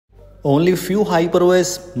Only few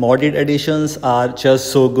HyperOS modded editions are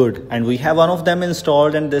just so good, and we have one of them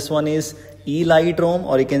installed, and this one is Elite ROM,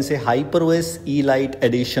 or you can say HyperOS Elite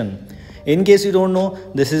Edition. In case you don't know,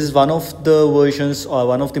 this is one of the versions or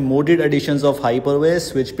one of the modded editions of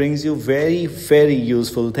HyperOS, which brings you very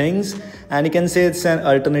useful things, and you can say it's an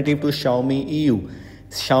alternative to Xiaomi EU.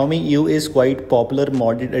 Xiaomi EU is quite popular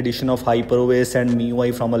modded edition of HyperOS and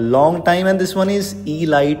MIUI from a long time, and this one is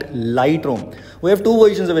Elite Lite ROM. We have two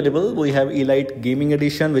versions available. We have Elite Gaming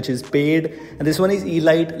Edition, which is paid, and this one is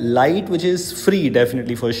Elite Lite, which is free,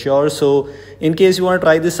 definitely for sure. So in case you want to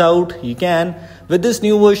try this out, you can. With this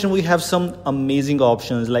new version, we have some amazing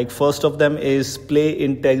options. Like first of them is Play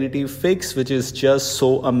Integrity Fix, which is just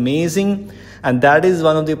so amazing. And that is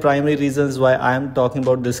one of the primary reasons why I am talking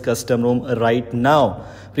about this custom ROM right now.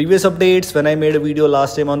 Previous updates, when I made a video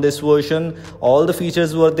last time on this version, all the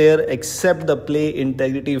features were there except the Play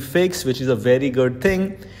Integrity Fix, which is a very good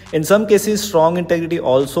thing. In some cases, strong integrity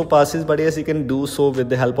also passes, but yes, you can do so with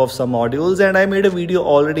the help of some modules, and I made a video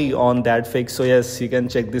already on that fix, so yes, you can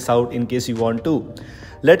check this out in case you want to.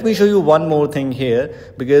 Let me show you one more thing here,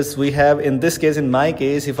 because we have, in this case, in my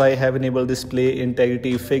case, if I have enabled this Play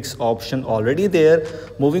Integrity Fix option already there,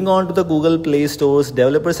 moving on to the Google Play Store's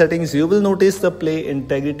developer settings, you will notice the Play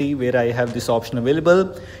Integrity where I have this option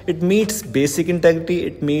available. It meets basic integrity,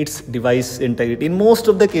 it meets device integrity. In most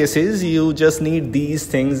of the cases, you just need these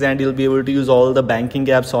things and you'll be able to use all the banking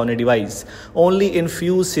apps on a device. Only in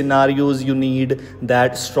few scenarios you need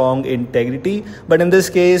that strong integrity, but in this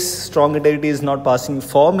case, strong integrity is not passing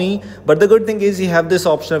for me. But the good thing is you have this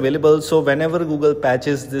option available, so whenever Google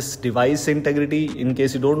patches this device integrity, in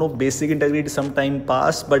case you don't know, basic integrity sometimes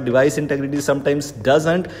pass but device integrity sometimes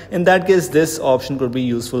doesn't. In that case, this option could be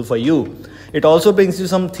useful for you. It also brings you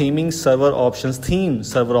some theme server options.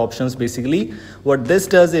 Basically what this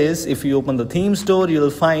does is, if you open the theme store, you will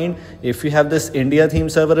find if you have this India theme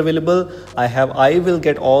server available, I will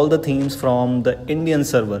get all the themes from the Indian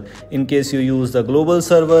server. In case you use the global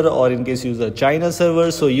server, or in case you use the China server,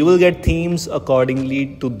 so you will get themes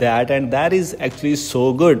accordingly to that, and that is actually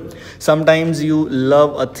so good. Sometimes you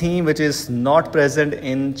love a theme which is not present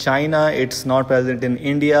in China, it's not present in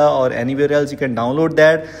India or anywhere else, you can download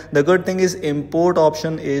that. The good thing is import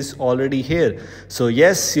option is already here, so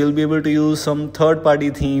yes, you'll be able to use some third-party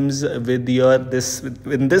themes with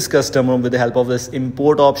in this custom ROM with the help of this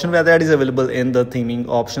import option, where that is available in the theming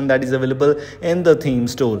option, that is available in the theme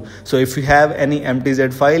store. So if you have any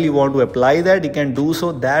MTZ file you want to apply that, you can do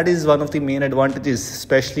so. That is one of the main advantages,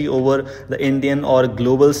 especially over the Indian or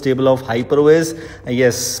global stable of HyperOS.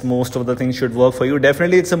 Yes, most of the things should work for you.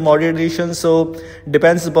 Definitely it's a modded edition, so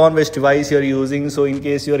depends upon which device you're using. So in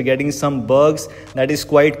case you're getting some bugs, that is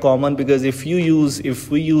quite common, because if we use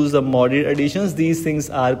the modded editions, these things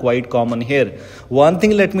are quite common here. One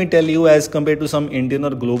thing let me tell you, as compared to some Indian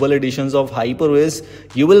or global editions of HyperOS,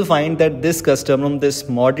 you will find that this custom ROM, this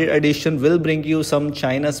modded edition, will bring you some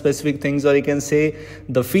China specific things, or you can say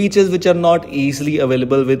the features which are not easily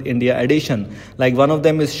available with India edition. Like one of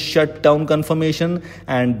them is shutdown confirmation,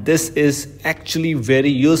 and this is actually very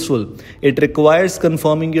useful. It requires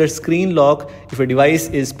confirming your screen lock if a device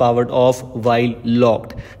is powered off while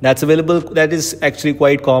locked. That's available. That is actually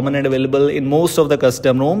quite common and available in most of the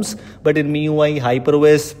custom ROMs, but in MIUI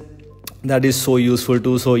HyperOS, that is so useful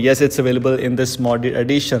too. So yes, it's available in this modded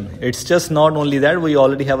edition. It's just not only that, we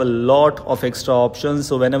already have a lot of extra options,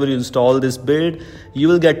 so whenever you install this build, you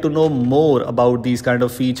will get to know more about these kind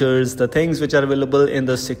of features. The things which are available in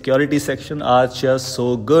the security section are just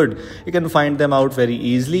so good, you can find them out very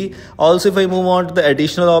easily. Also, if I move on to the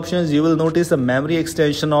additional options, you will notice the memory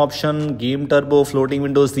extension option, game turbo, floating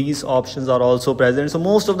windows, these options are also present, so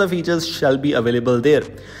most of the features shall be available there.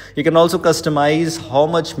 You can also customize how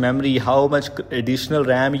much memory, how much additional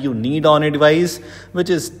RAM you need on a device, which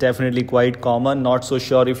is definitely quite common. Not so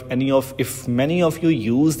sure if many of you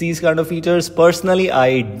use these kind of features. Personally,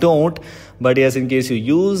 I don't, but yes, in case you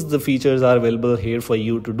use, the features are available here for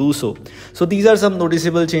you to do so. So these are some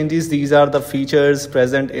noticeable changes. These are the features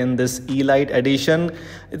present in this Elite edition.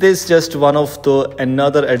 It is just one of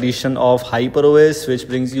another edition of HyperOS, which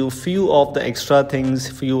brings you few of the extra things,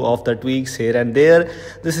 few of the tweaks here and there.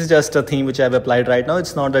 This is just a theme which I have applied right now.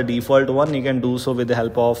 It's not a default one. You can do so with the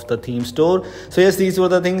help of the theme store. So yes, these were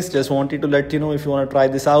the things. Just wanted to let you know, if you want to try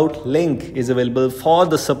this out, link is available for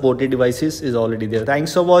the supported devices is already there.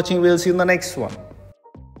 Thanks for watching. We'll see you in the next one.